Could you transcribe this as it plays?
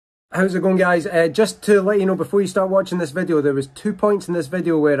How's it going, guys? Just to let you know before you start watching this video, there was 2 points in this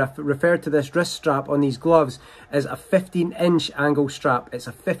video where I referred to this wrist strap on these gloves as a 15-inch angle strap. It's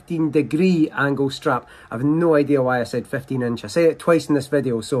a 15-degree angle strap. I have no idea why I said 15-inch. I say it twice in this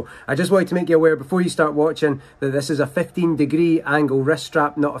video, so I just wanted to make you aware before you start watching that this is a 15-degree angle wrist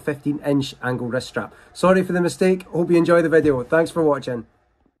strap, not a 15-inch angle wrist strap. Sorry for the mistake. Hope you enjoy the video. Thanks for watching.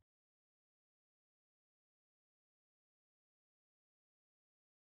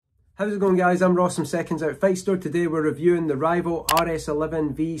 How's it going, guys? I'm Ross from Seconds Out Fight Store. Today we're reviewing the Rival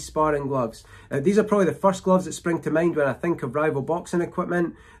RS11V sparring gloves. These are probably the first gloves that spring to mind when I think of Rival boxing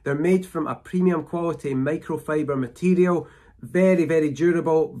equipment. They're made from a premium quality microfiber material. Very, very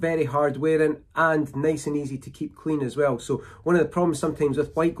durable, very hard wearing, and nice and easy to keep clean as well. So one of the problems sometimes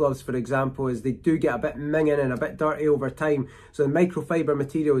with white gloves, for example, is they do get a bit minging and a bit dirty over time. So the microfiber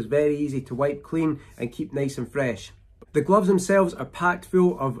material is very easy to wipe clean and keep nice and fresh. The gloves themselves are packed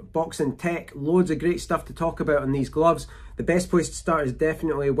full of boxing tech, loads of great stuff to talk about on these gloves. The best place to start is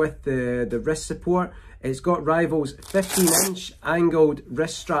definitely with the wrist support. It's got Rival's 15-inch angled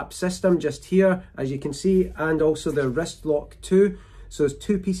wrist strap system just here, as you can see, and also the wrist lock too. So there's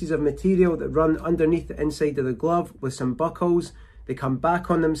two pieces of material that run underneath the inside of the glove with some buckles. They come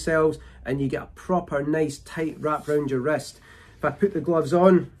back on themselves and you get a proper nice tight wrap around your wrist. If I put the gloves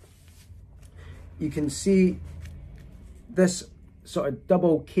on, you can see this sort of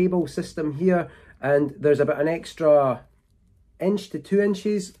double cable system here, and there's about an extra 1 to 2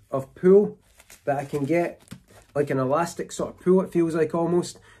 inches of pull that I can get, like an elastic sort of pull, it feels like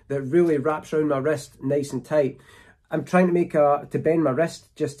almost, that really wraps around my wrist nice and tight. I'm trying to make to bend my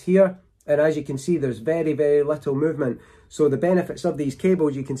wrist just here, and as you can see there's very, very little movement. So the benefits of these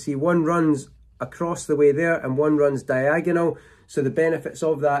cables, you can see one runs across the way there and one runs diagonal. So the benefits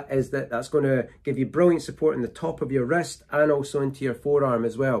of that is that that's going to give you brilliant support in the top of your wrist and also into your forearm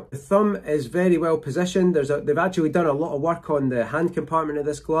as well. The thumb is very well positioned. They've actually done a lot of work on the hand compartment of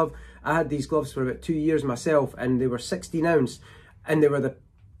this glove. I had these gloves for about 2 years myself, and they were 16 ounce, and they were the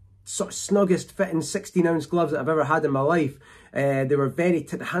sort of snuggest fitting 16 ounce gloves that I've ever had in my life. They were very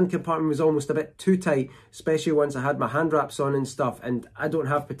the hand compartment was almost a bit too tight, especially once I had my hand wraps on and stuff, and I don't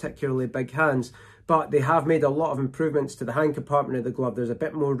have particularly big hands. But they have made a lot of improvements to the hand compartment of the glove. There's a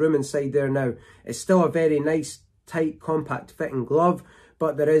bit more room inside there now. It's still a very nice, tight, compact fitting glove,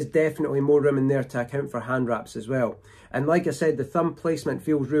 but there is definitely more room in there to account for hand wraps as well. And like I said, the thumb placement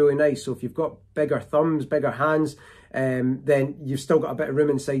feels really nice. So if you've got bigger thumbs, bigger hands, then you've still got a bit of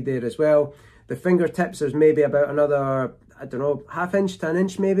room inside there as well. The fingertips, there's maybe about another, I don't know, 1/2 inch to 1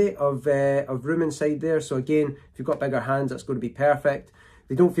 inch maybe of room inside there. So again, if you've got bigger hands, that's going to be perfect.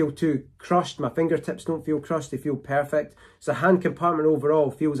 They don't feel too crushed. My fingertips don't feel crushed. They feel perfect. So the hand compartment overall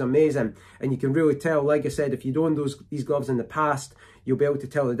feels amazing. And you can really tell, like I said, if you'd owned these gloves in the past, you'll be able to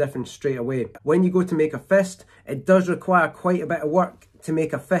tell the difference straight away. When you go to make a fist, it does require quite a bit of work to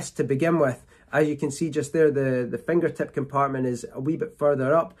make a fist to begin with. As you can see just there, the fingertip compartment is a wee bit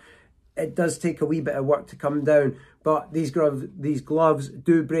further up. It does take a wee bit of work to come down, but these gloves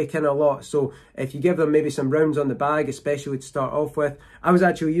do break in a lot. So if you give them maybe some rounds on the bag, especially to start off with. I was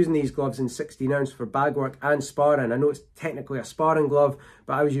actually using these gloves in 16 ounce for bag work and sparring. I know it's technically a sparring glove,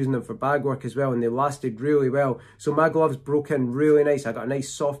 but I was using them for bag work as well, and they lasted really well. So my gloves broke in really nice. I got a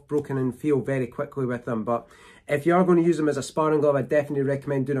nice soft broken in feel very quickly with them. But if you are going to use them as a sparring glove, I definitely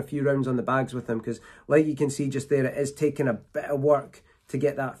recommend doing a few rounds on the bags with them, because like you can see just there, it is taking a bit of work to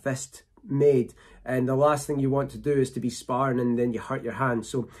get that fist made, and the last thing you want to do is to be sparring and then you hurt your hand.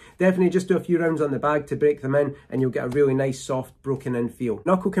 So definitely just do a few rounds on the bag to break them in, and you'll get a really nice soft broken in feel.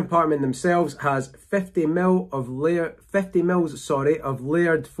 Knuckle compartment themselves has 50 mils of layered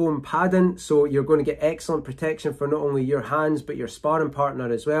foam padding, so you're going to get excellent protection for not only your hands but your sparring partner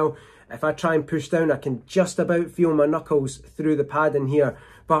as well. If I try and push down, I can just about feel my knuckles through the padding here.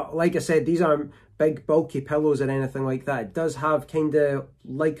 But like I said, these aren't big bulky pillows or anything like that. It does have kind of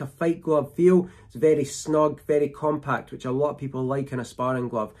like a fight glove feel. It's very snug, very compact, which a lot of people like in a sparring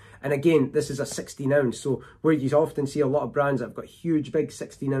glove. And again, this is a 16 ounce, so where you often see a lot of brands that have got huge big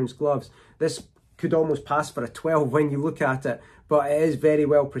 16 ounce gloves, this could almost pass for a 12 when you look at it, but it is very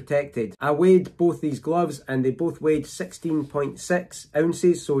well protected. I weighed both these gloves and they both weighed 16.6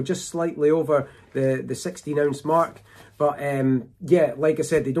 ounces, so just slightly over the 16 ounce mark. But yeah, like I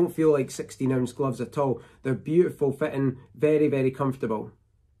said, they don't feel like 16 ounce gloves at all. They're beautiful fitting, very, very comfortable.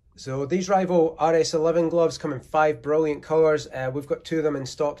 So these Rival RS11 gloves come in 5 brilliant colours. We've got 2 of them in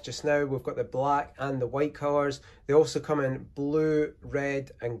stock just now. We've got the black and the white colours. They also come in blue,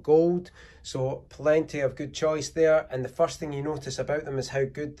 red and gold. So plenty of good choice there. And the first thing you notice about them is how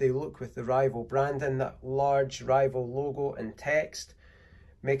good they look with the Rival branding, that large Rival logo and text.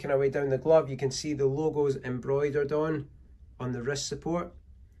 Making our way down the glove, you can see the logos embroidered on the wrist support.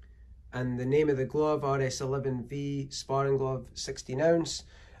 And the name of the glove, RS11V Sparring Glove, 16 ounce.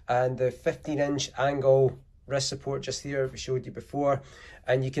 And the 15-inch angle wrist support just here, we showed you before.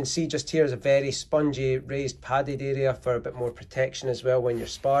 And you can see just here is a very spongy, raised padded area for a bit more protection as well when you're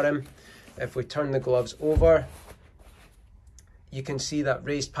sparring. If we turn the gloves over, you can see that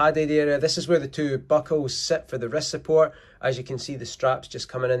raised padded area. This is where the two buckles sit for the wrist support. As you can see, the straps just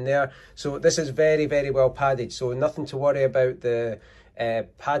coming in there. So this is very, very well padded. So nothing to worry about the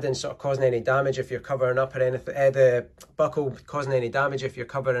padding sort of causing any damage if you're covering up or anything. The buckle causing any damage if you're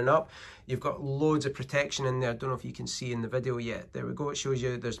covering up. You've got loads of protection in there. I don't know if you can see in the video yet. There we go. It shows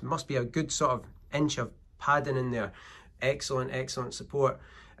you there must be a good sort of inch of padding in there. Excellent, excellent support.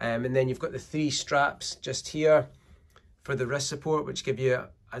 And then you've got the 3 straps just here for the wrist support, which give you,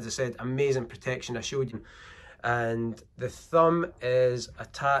 as I said, amazing protection. I showed you. And the thumb is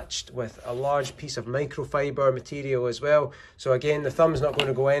attached with a large piece of microfiber material as well. So again, the thumb's not going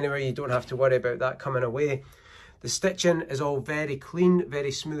to go anywhere. You don't have to worry about that coming away. The stitching is all very clean,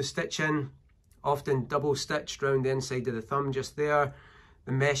 very smooth stitching, often double stitched around the inside of the thumb just there.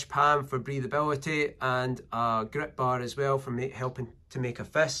 The mesh palm for breathability, and a grip bar as well for helping to make a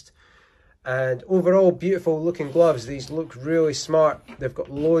fist. And overall, beautiful looking gloves. These look really smart. They've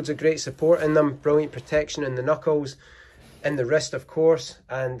got loads of great support in them, brilliant protection in the knuckles, in the wrist of course,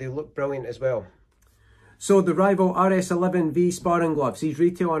 and they look brilliant as well. So the Rival RS11V Sparring Gloves, these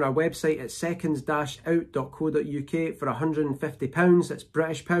retail on our website at seconds-out.co.uk for £150, that's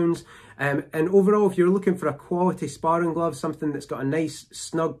British pounds. And overall, if you're looking for a quality sparring glove, something that's got a nice,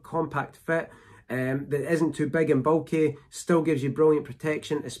 snug, compact fit, that isn't too big and bulky, still gives you brilliant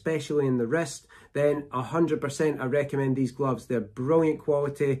protection, especially in the wrist, then 100% I recommend these gloves. They're brilliant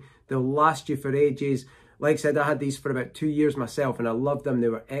quality, they'll last you for ages. Like I said, I had these for about 2 years myself and I loved them. They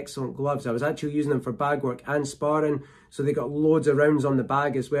were excellent gloves. I was actually using them for bag work and sparring, so they got loads of rounds on the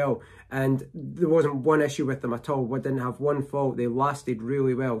bag as well. And there wasn't one issue with them at all. I didn't have one fault. They lasted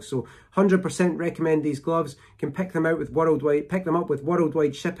really well. So 100% recommend these gloves. You can pick them up with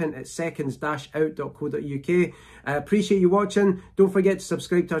worldwide shipping at seconds-out.co.uk. I appreciate you watching. Don't forget to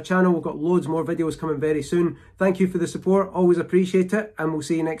subscribe to our channel. We've got loads more videos coming very soon. Thank you for the support. Always appreciate it. And we'll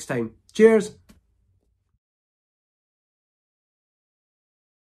see you next time. Cheers.